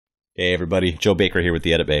Hey everybody, Joe Baker here with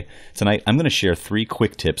the Edit Bay. Tonight I'm going to share 3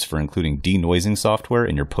 quick tips for including denoising software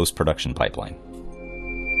in your post-production pipeline.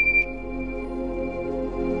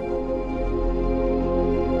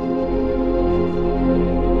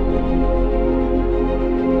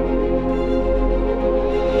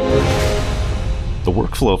 The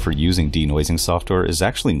workflow for using denoising software is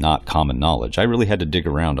actually not common knowledge. I really had to dig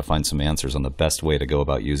around to find some answers on the best way to go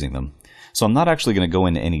about using them. So I'm not actually going to go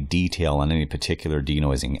into any detail on any particular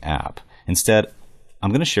denoising app. Instead,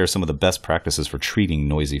 I'm going to share some of the best practices for treating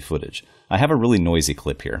noisy footage. I have a really noisy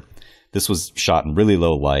clip here. This was shot in really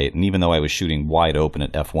low light, and even though I was shooting wide open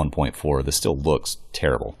at f1.4, this still looks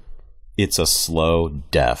terrible. It's a slow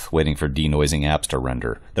death waiting for denoising apps to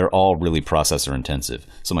render. They're all really processor intensive.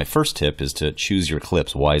 So my first tip is to choose your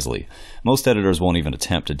clips wisely. Most editors won't even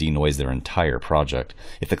attempt to denoise their entire project.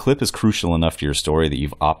 If the clip is crucial enough to your story that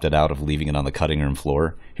you've opted out of leaving it on the cutting room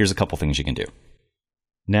floor, here's a couple things you can do.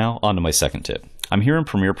 Now, on to my second tip. I'm here in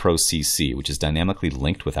Premiere Pro CC, which is dynamically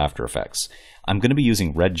linked with After Effects. I'm going to be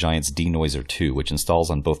using Red Giant's Denoiser 2, which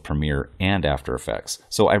installs on both Premiere and After Effects.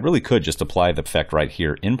 So I really could just apply the effect right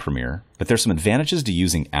here in Premiere, but there's some advantages to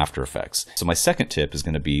using After Effects. So my second tip is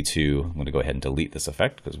going to be I'm going to go ahead and delete this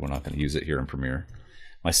effect because we're not going to use it here in Premiere.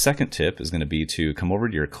 My second tip is going to be to come over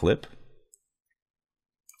to your clip,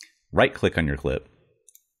 right-click on your clip,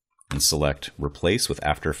 and select Replace with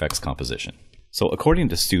After Effects Composition. So according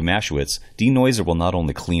to Stu Maschwitz, Denoiser will not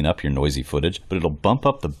only clean up your noisy footage, but it'll bump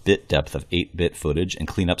up the bit depth of 8-bit footage and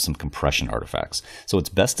clean up some compression artifacts. So it's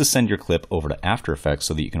best to send your clip over to After Effects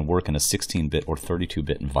so that you can work in a 16-bit or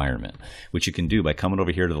 32-bit environment, which you can do by coming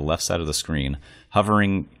over here to the left side of the screen,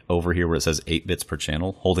 hovering over here where it says 8 bits per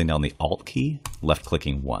channel, holding down the Alt key,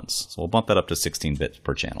 left-clicking once. So we'll bump that up to 16 bits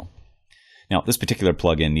per channel. Now, this particular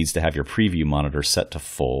plugin needs to have your preview monitor set to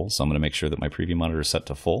full, so I'm going to make sure that my preview monitor is set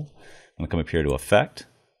to full. I'm going to come up here to Effect,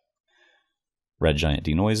 Red Giant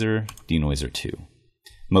Denoiser, Denoiser 2.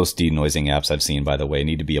 Most denoising apps I've seen, by the way,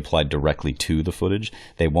 need to be applied directly to the footage.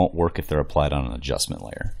 They won't work if they're applied on an adjustment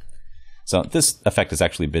layer. So this effect has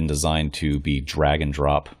actually been designed to be drag and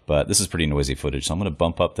drop, but this is pretty noisy footage, so I'm going to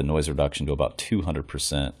bump up the noise reduction to about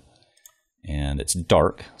 200%. And it's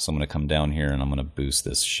dark, so I'm going to come down here and I'm going to boost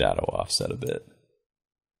this shadow offset a bit.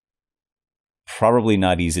 Probably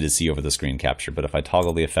not easy to see over the screen capture, but if I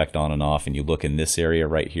toggle the effect on and off and you look in this area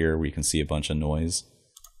right here where you can see a bunch of noise,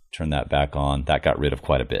 turn that back on, that got rid of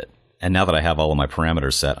quite a bit. And now that I have all of my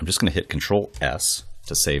parameters set, I'm just going to hit Control S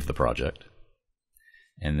to save the project.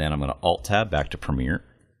 And then I'm going to Alt Tab back to Premiere.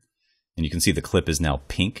 And you can see the clip is now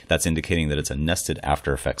pink. That's indicating that it's a nested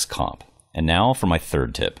After Effects comp. And now for my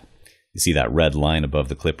third tip. You see that red line above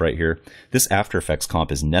the clip right here? This After Effects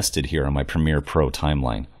comp is nested here on my Premiere Pro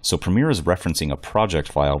timeline. So Premiere is referencing a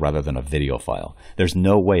project file rather than a video file. There's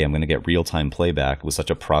no way I'm going to get real-time playback with such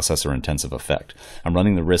a processor-intensive effect. I'm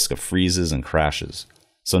running the risk of freezes and crashes.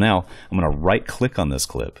 So now I'm going to right-click on this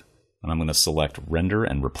clip, and I'm going to select Render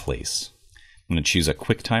and Replace. I'm going to choose a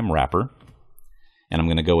QuickTime wrapper, and I'm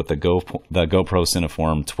going to go with the GoPro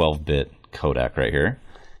Cineform 12-bit codec right here.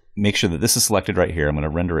 Make sure that this is selected right here. I'm going to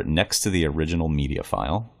render it next to the original media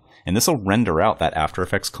file. And this will render out that After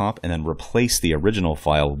Effects comp and then replace the original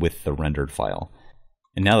file with the rendered file.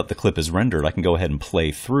 And now that the clip is rendered, I can go ahead and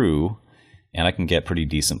play through, and I can get pretty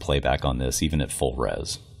decent playback on this, even at full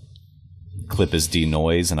res. Clip is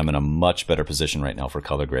denoised, and I'm in a much better position right now for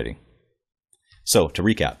color grading. So, to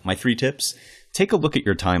recap, my 3 tips: take a look at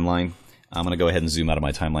your timeline. I'm going to go ahead and zoom out of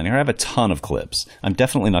my timeline here. I have a ton of clips. I'm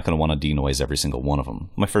definitely not going to want to denoise every single one of them.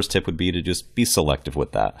 My first tip would be to just be selective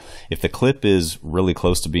with that. If the clip is really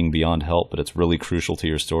close to being beyond help, but it's really crucial to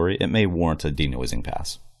your story, it may warrant a denoising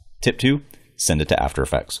pass. Tip 2, send it to After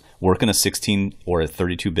Effects. Work in a 16 or a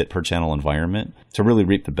 32-bit per channel environment to really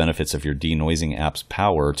reap the benefits of your denoising app's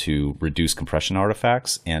power to reduce compression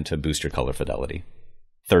artifacts and to boost your color fidelity.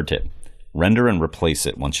 Third tip, render and replace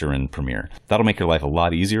it once you're in Premiere. That'll make your life a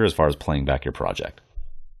lot easier as far as playing back your project.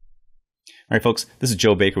 All right, folks, this is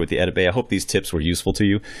Joe Baker with the Edit Bay. I hope these tips were useful to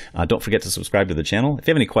you. Don't forget to subscribe to the channel. If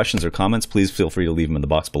you have any questions or comments, please feel free to leave them in the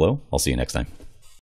box below. I'll see you next time.